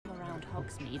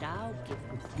Hogsmeade, I'll give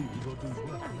them.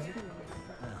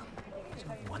 Well, it's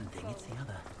not one thing, it's the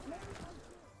other.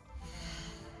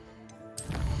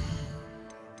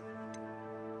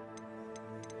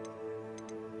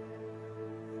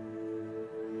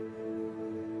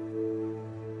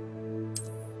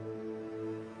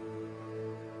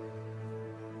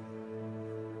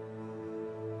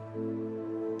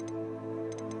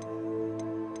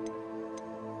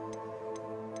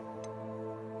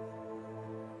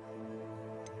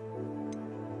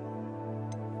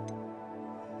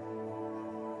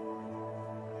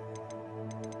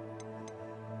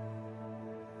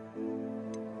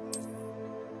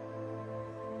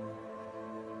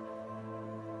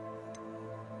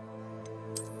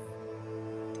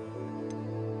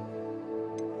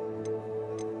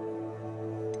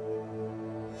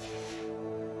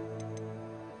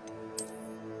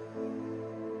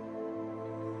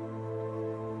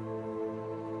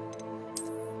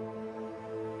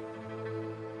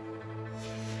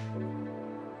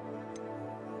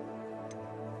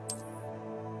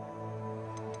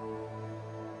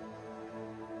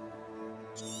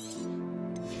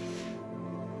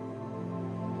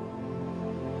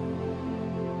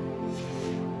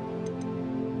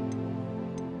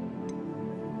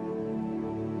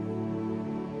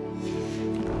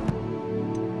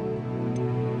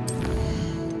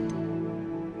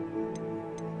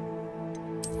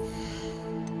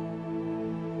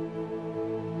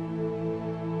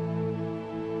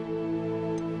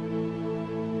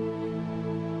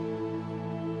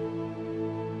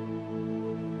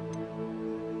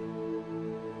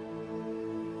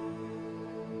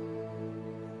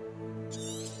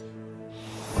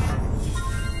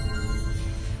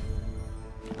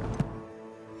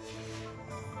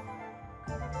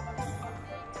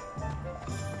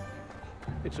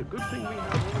 It's a good thing we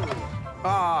have all.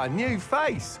 Ah, new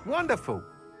face. Wonderful.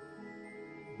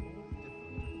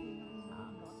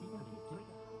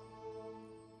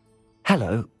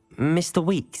 Hello, Mr.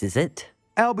 Weeks, is it?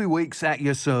 Albie Weeks at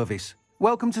your service.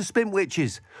 Welcome to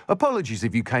Spintwitches. Apologies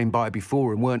if you came by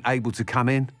before and weren't able to come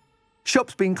in.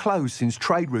 Shop's been closed since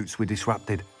trade routes were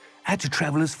disrupted. Had to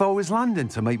travel as far as London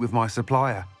to meet with my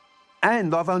supplier.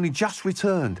 And I've only just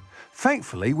returned,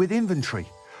 thankfully with inventory.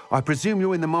 I presume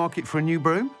you're in the market for a new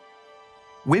broom?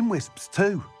 Windwisps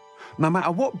too. No matter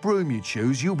what broom you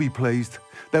choose, you'll be pleased.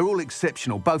 They're all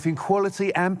exceptional, both in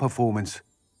quality and performance.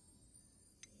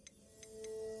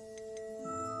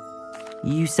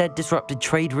 You said disrupted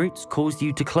trade routes caused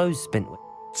you to close Spintwitch.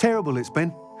 Terrible it's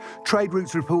been. Trade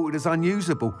routes reported as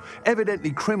unusable.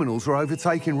 Evidently criminals are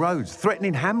overtaking roads,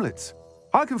 threatening hamlets.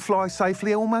 I can fly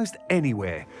safely almost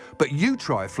anywhere, but you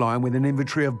try flying with an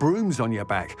inventory of brooms on your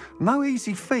back. No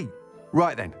easy feat.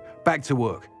 Right then, back to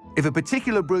work. If a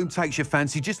particular broom takes your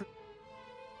fancy, just...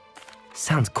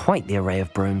 Sounds quite the array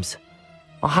of brooms.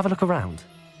 I'll have a look around.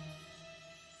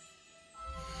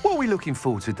 What are we looking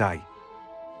for today?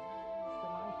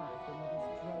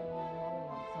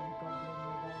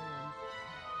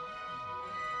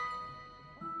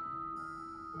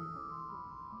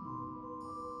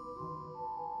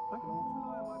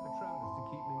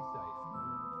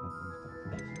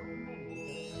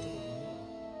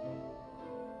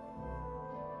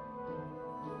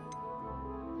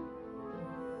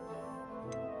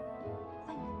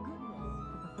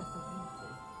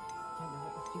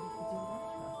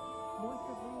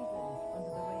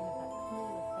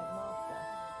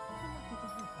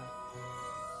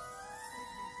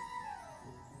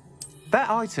 That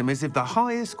item is of the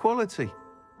highest quality.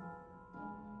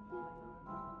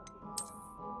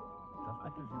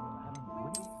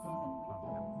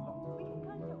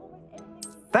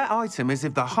 That item is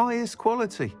of the highest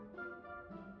quality.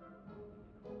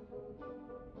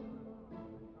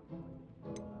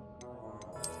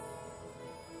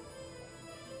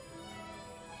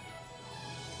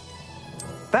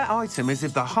 That item is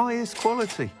of the highest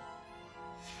quality.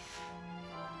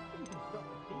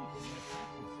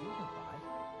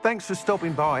 Thanks for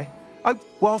stopping by. Oh,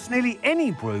 whilst nearly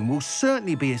any broom will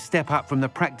certainly be a step up from the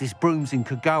practice brooms in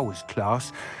Kagawa's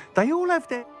class, they all have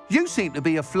their... You seem to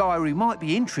be a flyer who might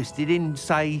be interested in,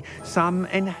 say, some...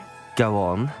 Go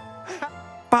on.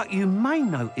 But you may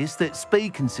notice that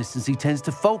speed consistency tends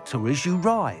to falter as you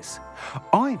rise.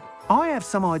 I have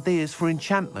some ideas for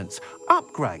enchantments,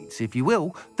 upgrades, if you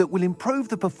will, that will improve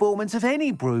the performance of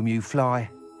any broom you fly.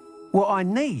 What I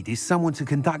need is someone to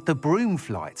conduct a broom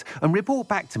flight and report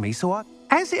back to me so I...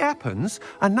 As it happens,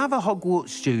 another Hogwarts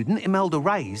student, Imelda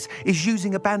Reyes, is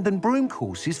using abandoned broom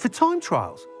courses for time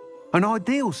trials. An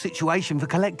ideal situation for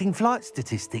collecting flight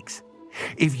statistics.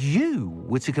 If you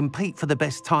were to compete for the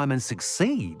best time and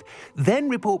succeed, then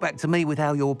report back to me with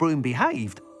how your broom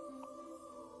behaved.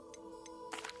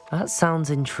 That sounds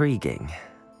intriguing.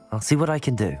 I'll see what I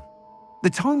can do. The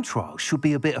time trial should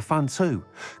be a bit of fun too.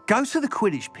 Go to the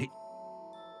Quidditch pit.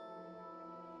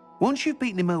 Once you've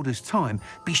beaten Imelda's time,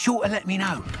 be sure to let me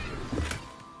know.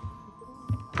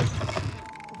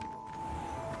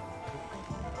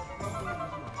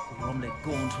 Romley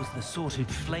Gaunt was the sort who'd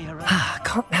flay her out. I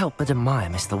can't help but admire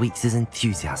Mr. Weekes'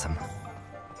 enthusiasm.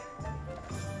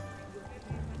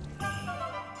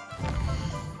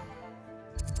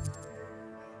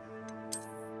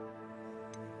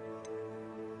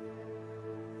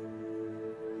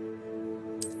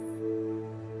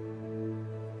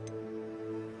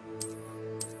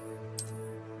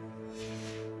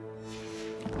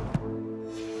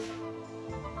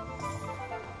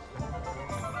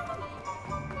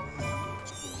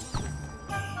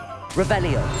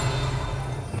 Revelio.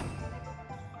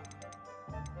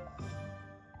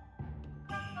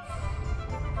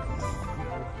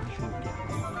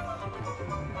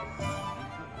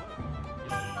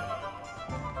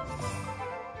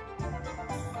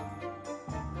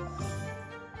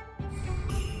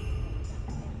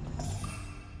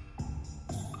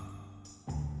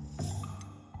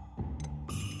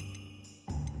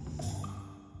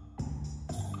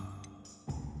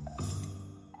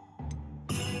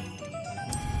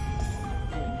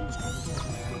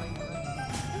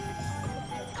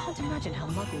 Can't imagine how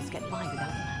muggles get by without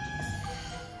magic.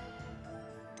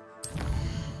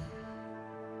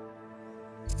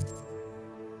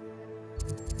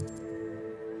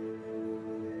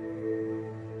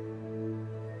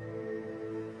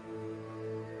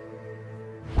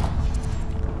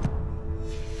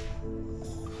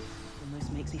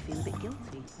 Almost makes me feel a bit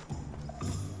guilty.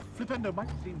 Flipendo might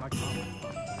seem like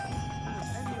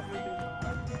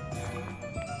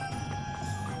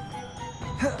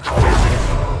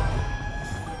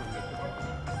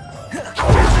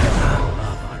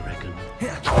Love, I reckon.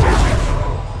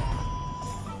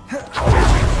 My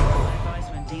advice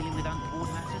when dealing with untoward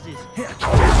matters is...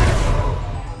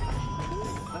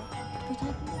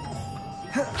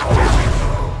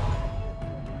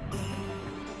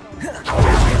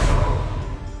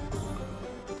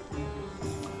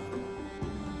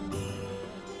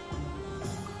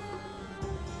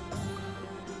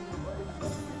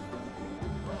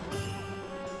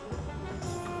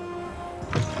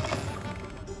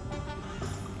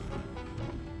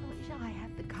 I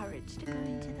had the courage to go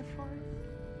into the forest.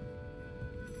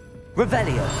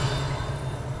 Revelio.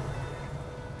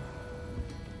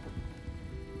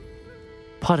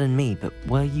 Pardon me, but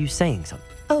were you saying something?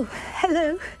 Oh,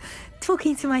 hello.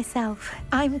 Talking to myself.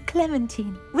 I'm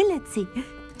Clementine Willardsey.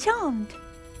 Charmed.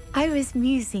 I was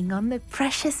musing on the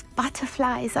precious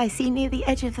butterflies I see near the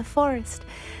edge of the forest.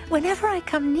 Whenever I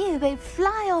come near, they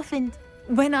fly off and...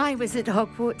 When I was at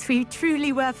Hogwarts, we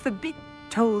truly were forbidden.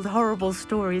 Told horrible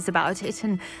stories about it,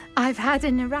 and I've had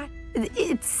an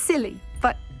It's silly,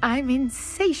 but I'm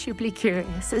insatiably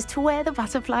curious as to where the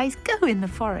butterflies go in the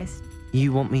forest.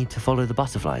 You want me to follow the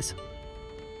butterflies?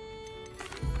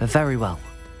 Very well.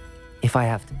 If I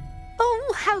have to.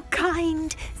 Oh, how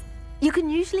kind. You can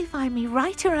usually find me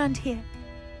right around here.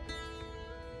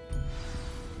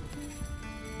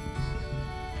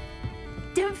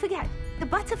 Don't forget, the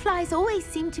butterflies always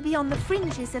seem to be on the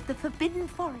fringes of the Forbidden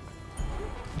Forest.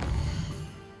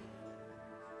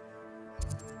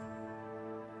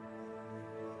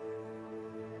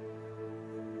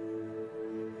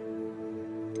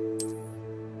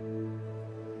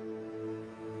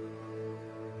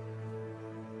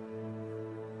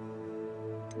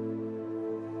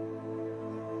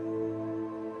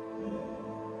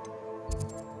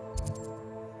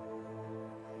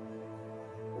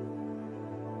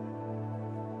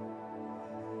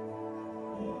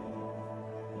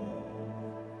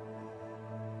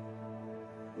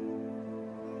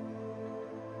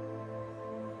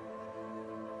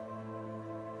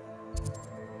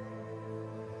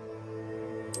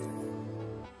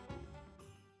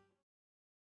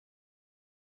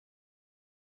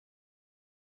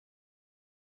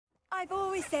 I've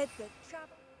always said that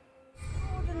travel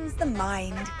broadens the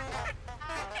mind.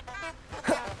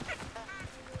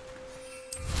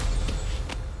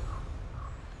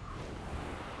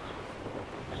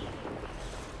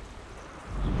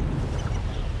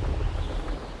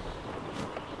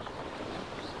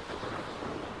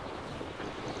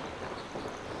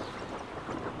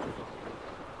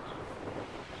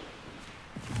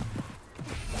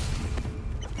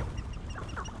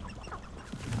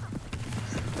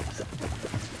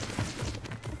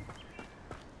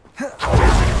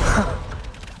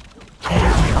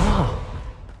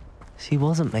 he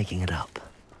wasn't making it up.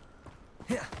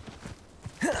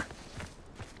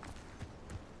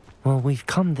 Well, we've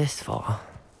come this far.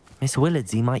 Miss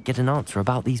Willardsey might get an answer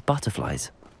about these butterflies.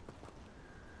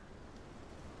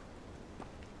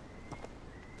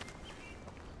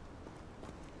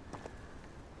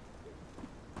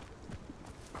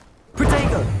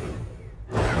 Protego!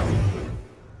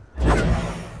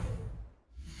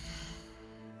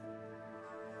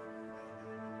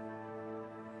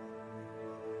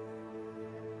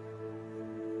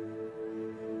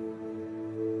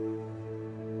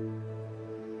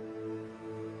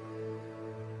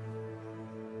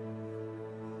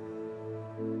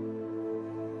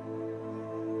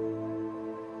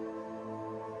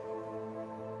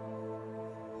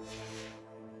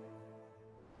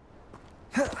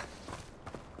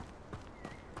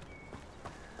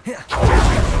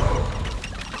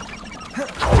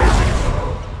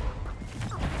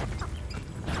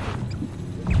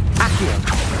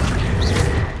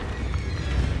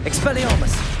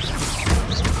 Expelliarmus!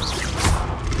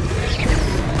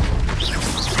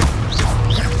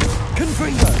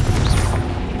 Confringo!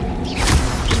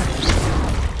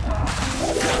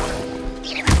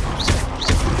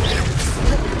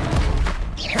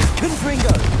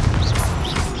 Confringo!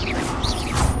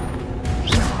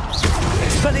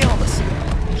 Expelliarmus!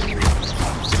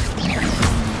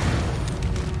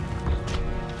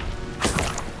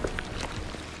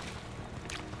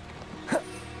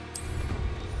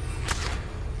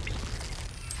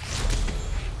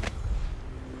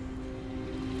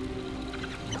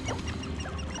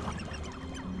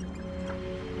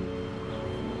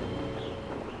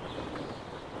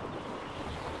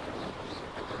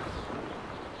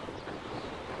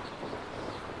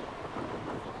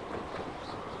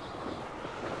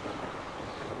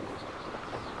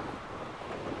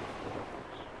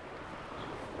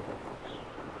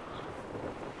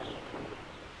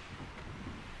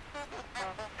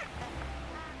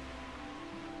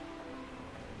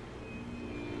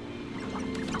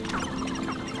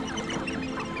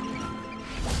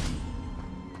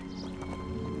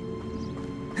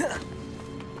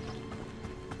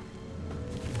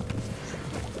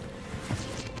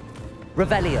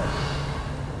 Revelio.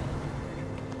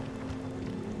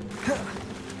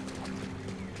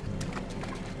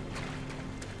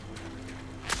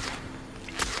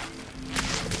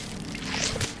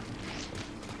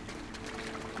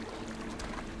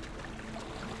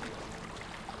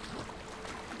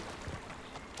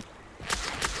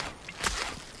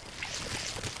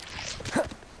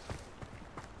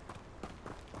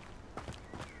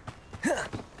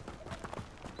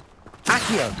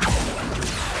 Accio.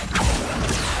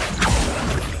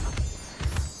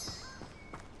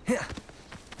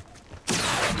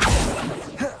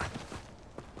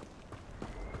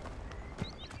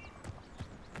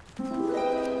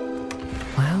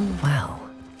 Well.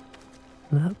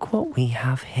 Look what we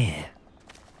have here.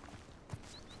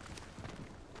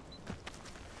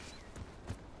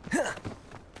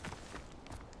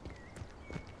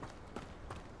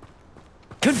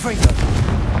 Confringo.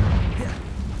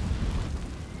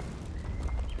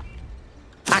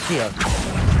 Accio.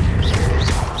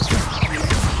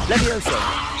 Levioso.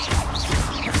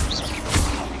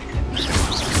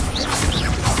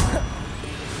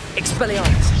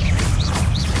 Expelliarmus.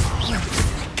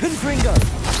 Confringo.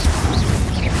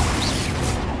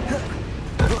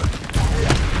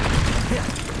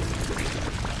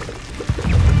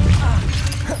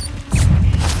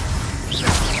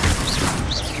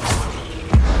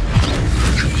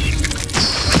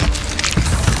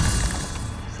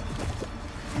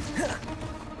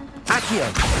 Accio.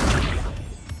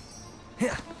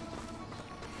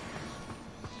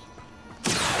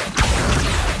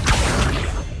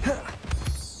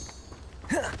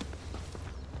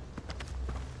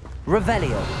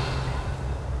 Revelio.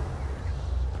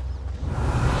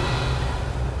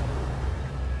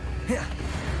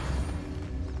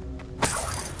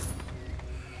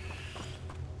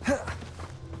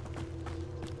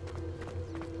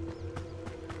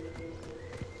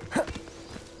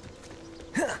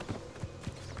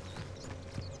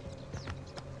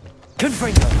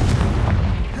 Confringo.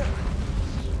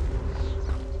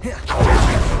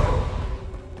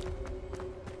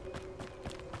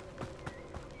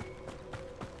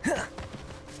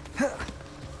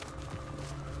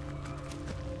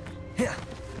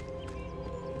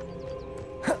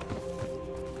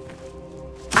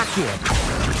 Accio.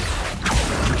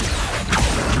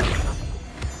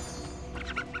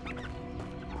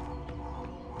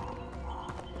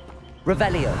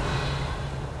 Revelio.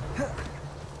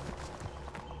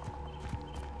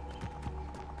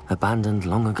 Abandoned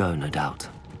long ago, no doubt.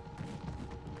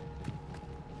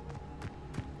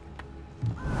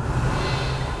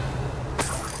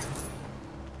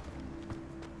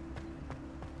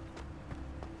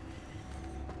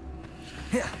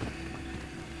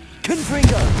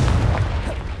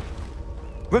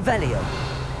 Revelio.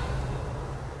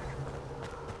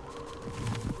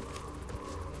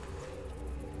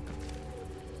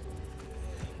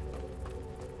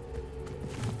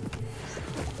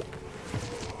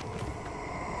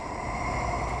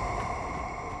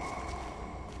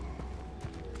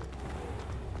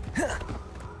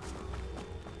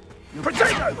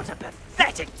 Protego! What a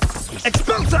pathetic...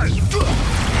 Expulso!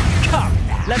 Come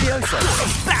now! Levioso.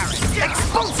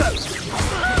 Expulso!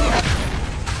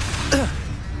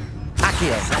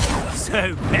 Accio.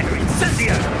 So very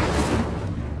incendio!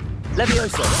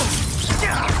 Levioso.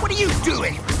 What are you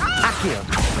doing? Accio.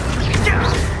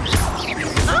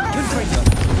 Confringo!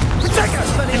 Protego!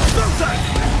 Expulso!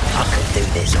 I could do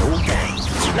this all day.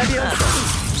 Levioso.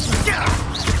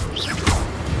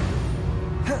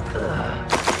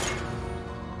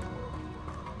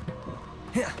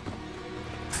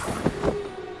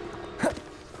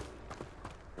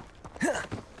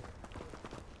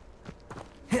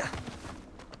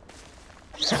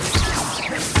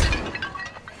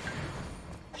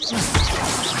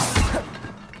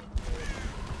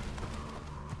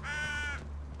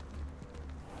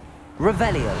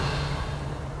 Revelio.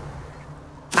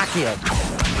 Accio.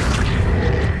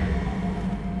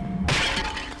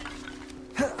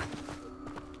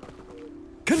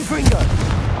 Confringo.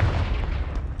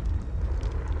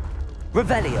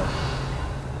 Revelio.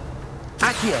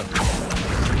 Accio.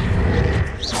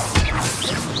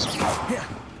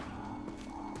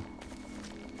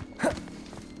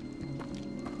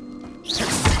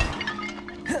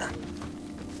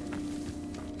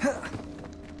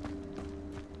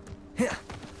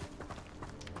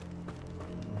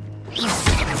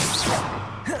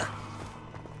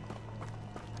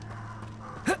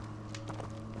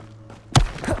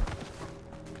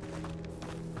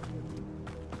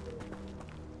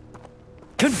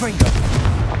 Confringo.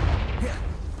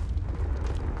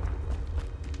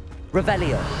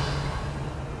 Revelio.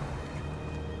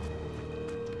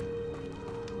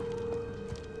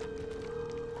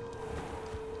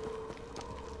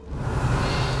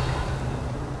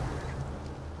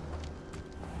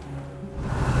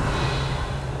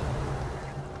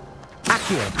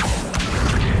 Accio.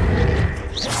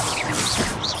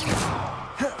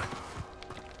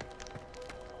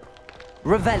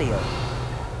 Revelio.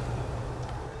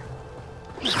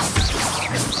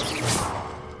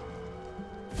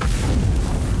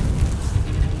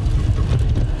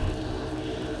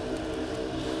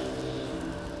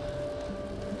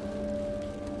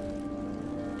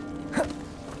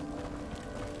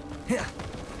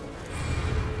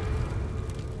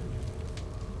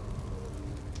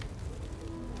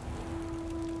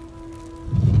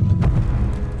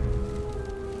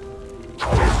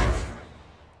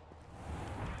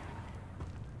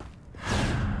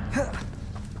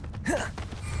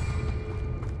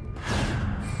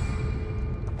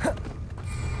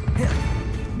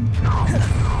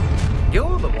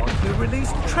 You're the one who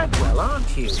released Treadwell,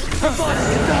 aren't you?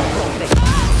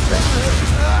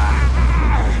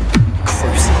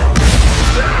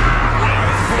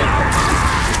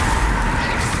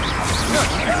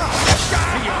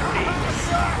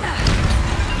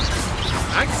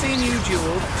 I've seen you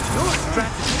duel. Your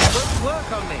strategy won't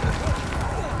work on me.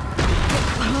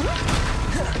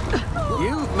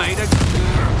 You've made a...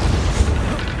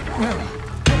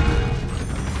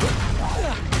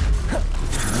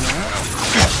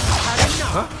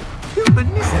 Huh? You're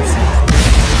manipulating.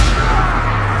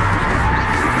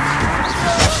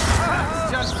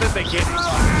 It's just the beginning.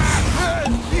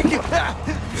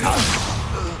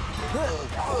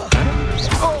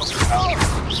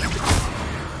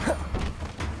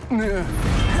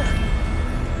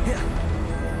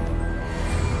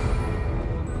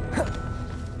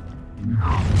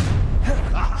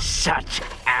 Such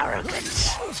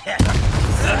arrogance.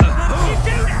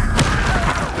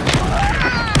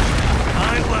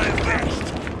 I won't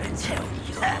rest until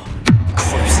you're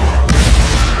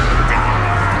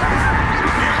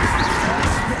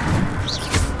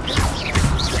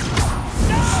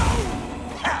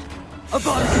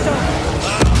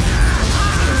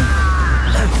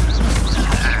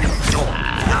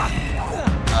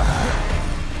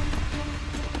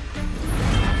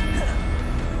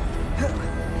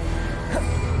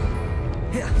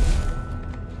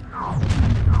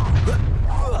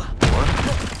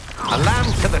A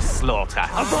lamb to the slaughter.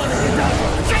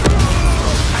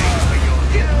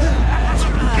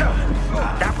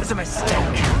 That was a mistake.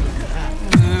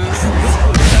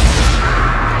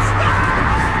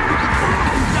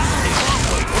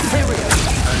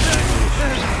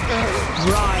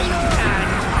 Ride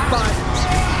and bite.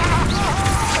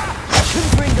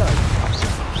 Confringo.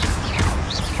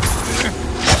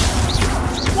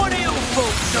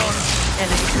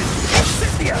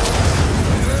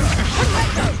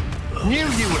 Knew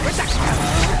you would.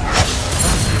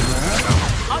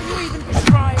 Are you even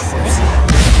trying?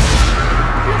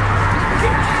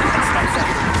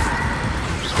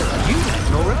 You let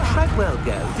Laura Treadwell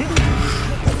go, didn't you?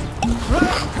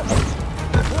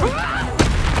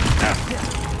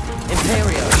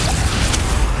 Imperial.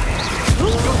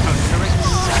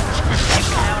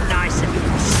 How nice of you.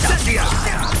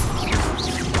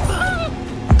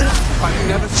 I've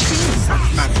never seen such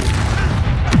magic.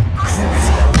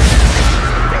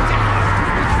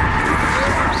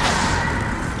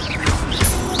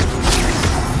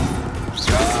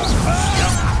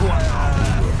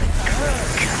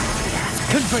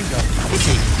 Confringo.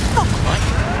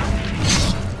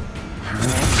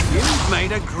 You've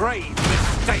made a grave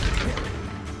mistake.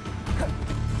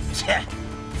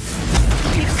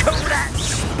 You call that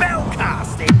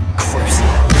spellcasting?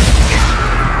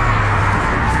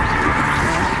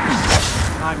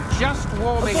 I'm just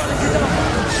warming up.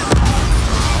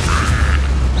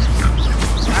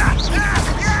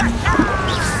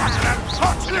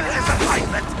 Unfortunate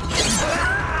disappointment.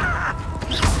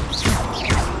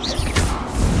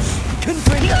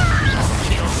 Confringo.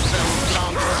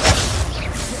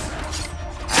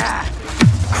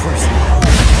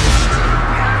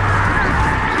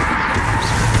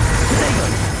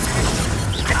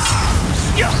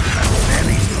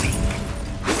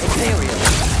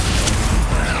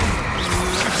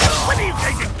 When are you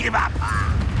going to give up?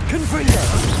 Confringo.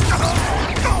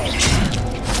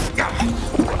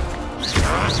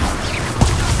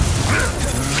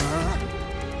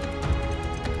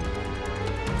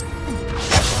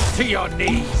 To your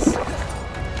knees.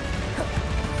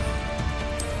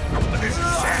 This is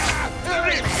sad.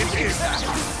 Really, it is.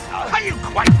 Are you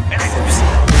quite finished?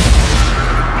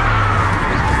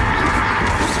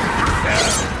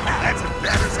 That's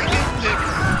embarrassing, isn't it?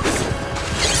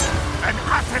 An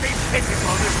utterly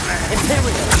pitiful display.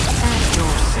 Imperial.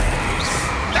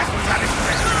 That was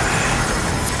unexpected.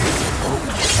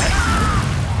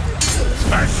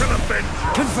 Special offense.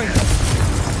 Confringo.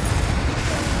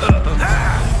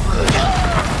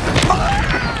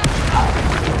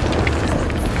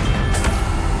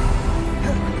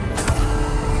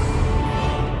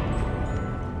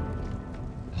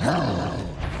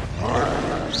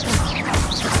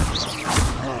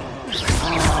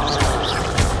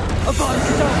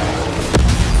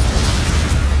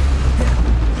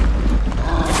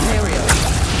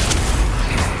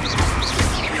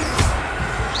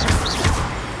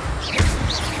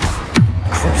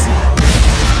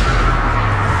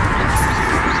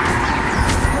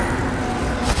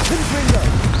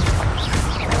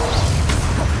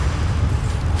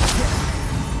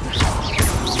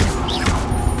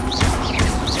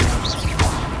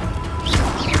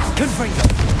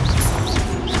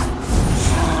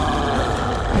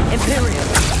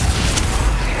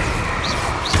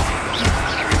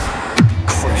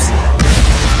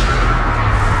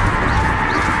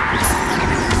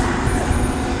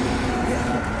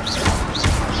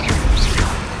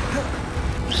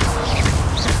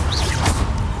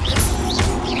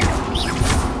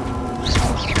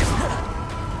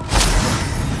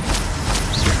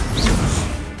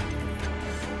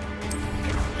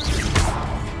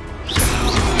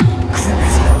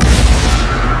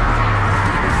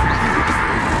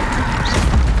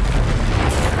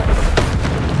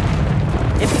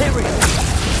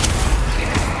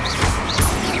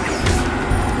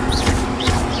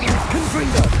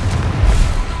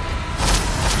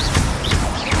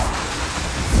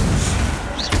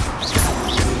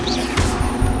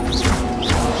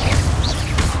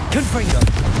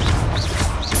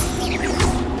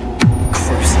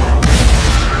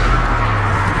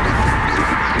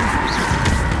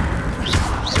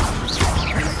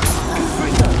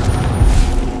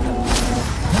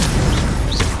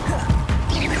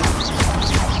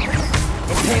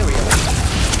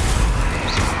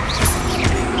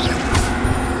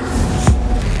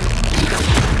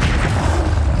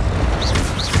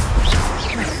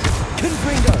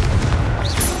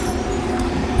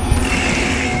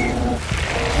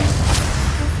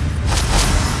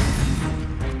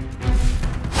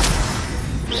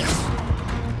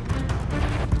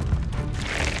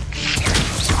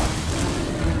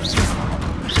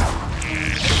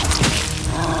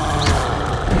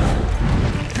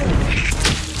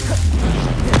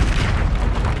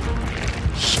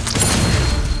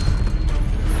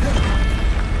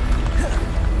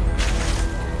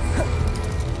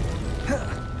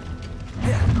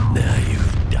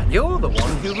 You're the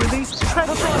one who released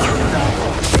Treadwell.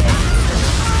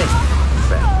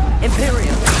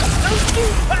 Imperial. Don't you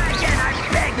try again, I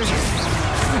beg of you.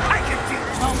 I can do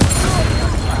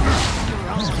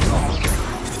it.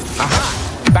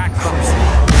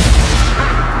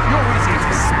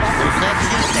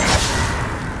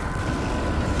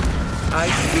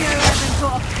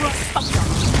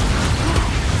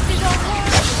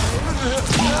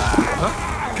 Flash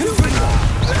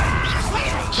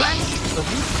of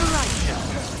inspiration.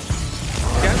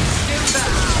 Don't steal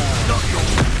that. Not your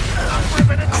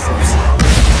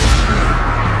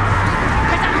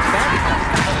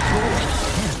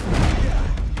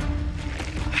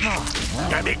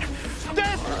Damn it!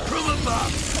 Death from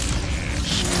above!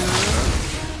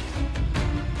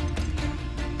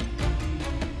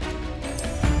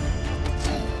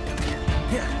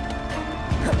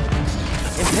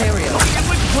 Imperial. Get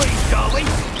with please, darling!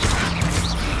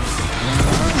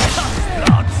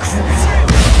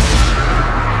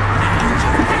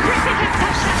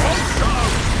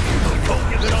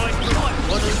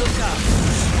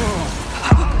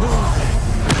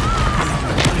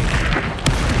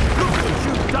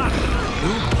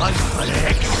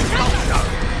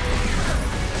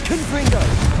 Confringo.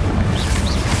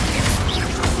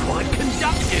 Quite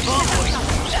conductive, aren't we?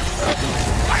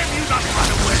 Why have you not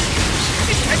run away?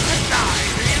 Intend to die,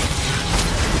 do you?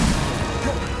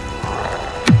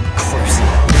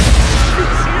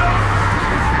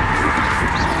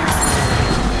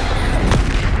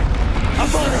 I'm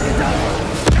falling you down.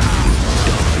 Die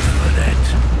for that.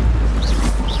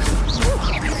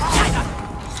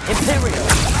 Imperial.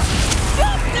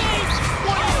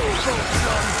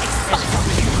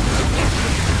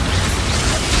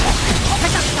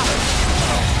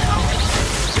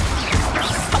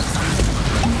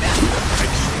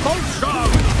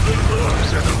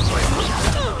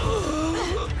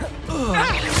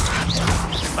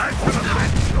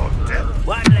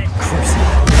 One less.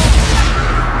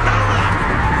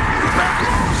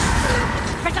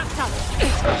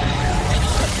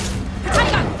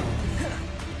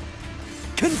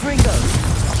 Confringo.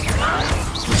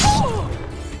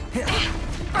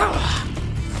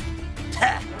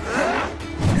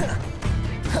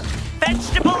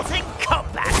 Vegetables in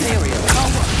combat. Imperial.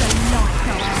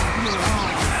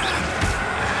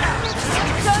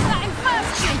 Done that in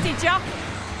first, did ya?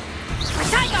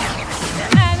 Tiger!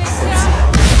 And it's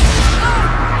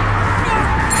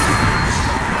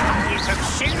You some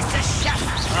shoes to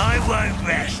shatter. I won't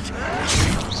rest.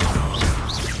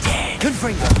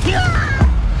 Confringo.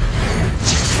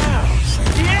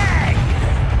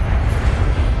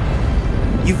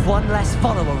 You've one less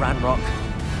follower, Ranrock.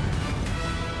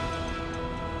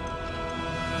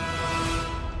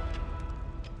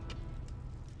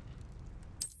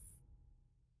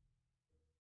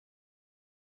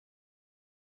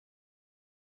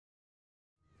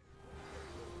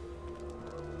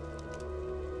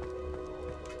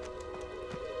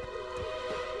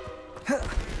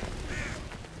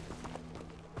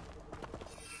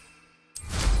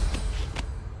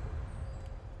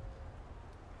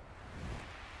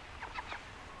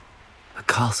 The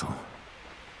castle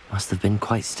must have been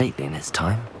quite stately in its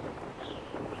time.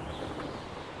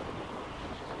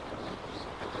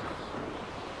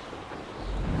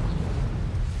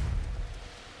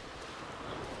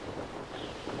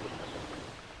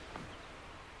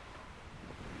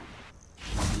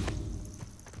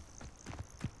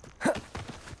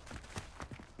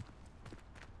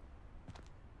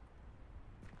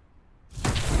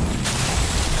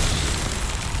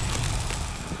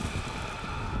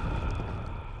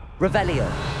 Revelio.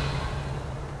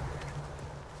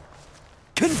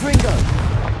 Confringo.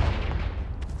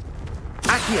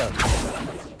 Accio.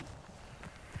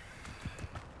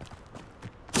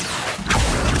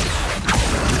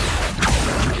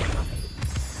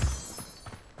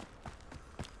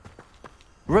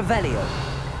 Revelio.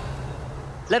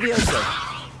 Levioso.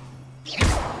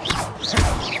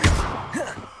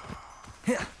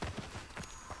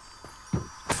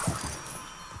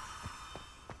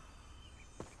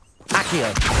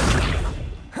 Accio.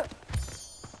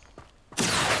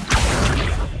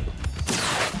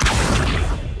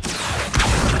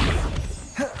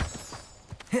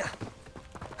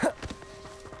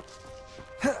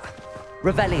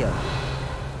 Revelio.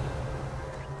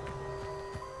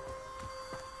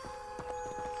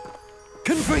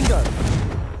 Confringo.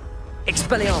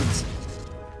 Expelliarmus.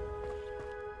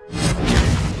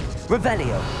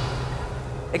 Revelio.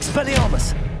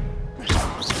 Expelliarmus.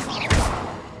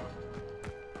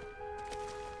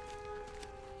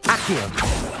 Accio.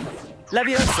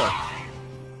 Levioso.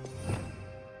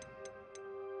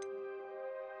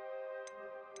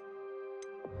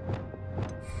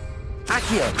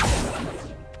 Accio.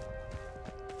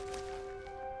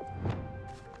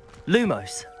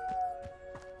 Lumos.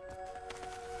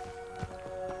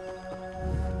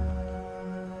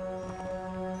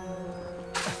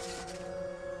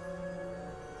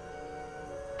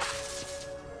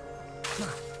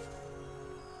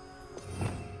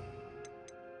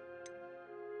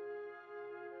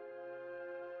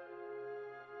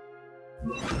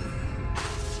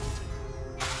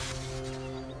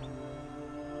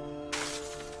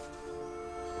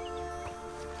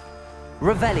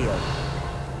 Revelio.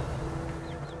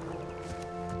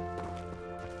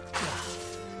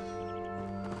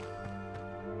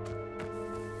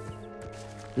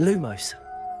 Lumos.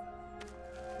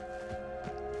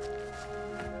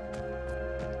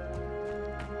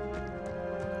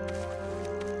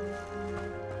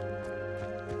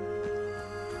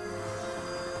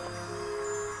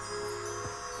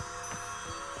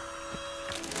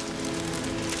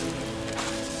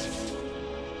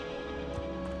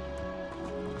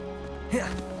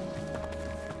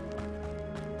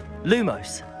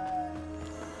 Lumos.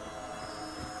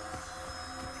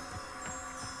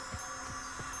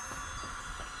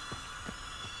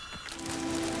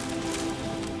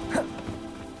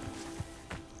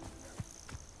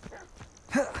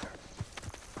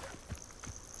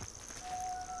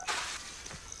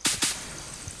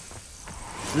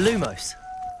 Lumos.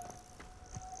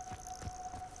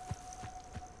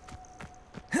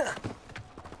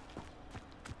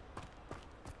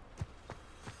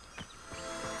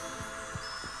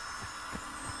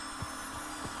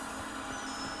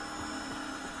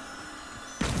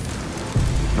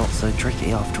 Not so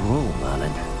tricky after all,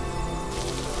 Merlin.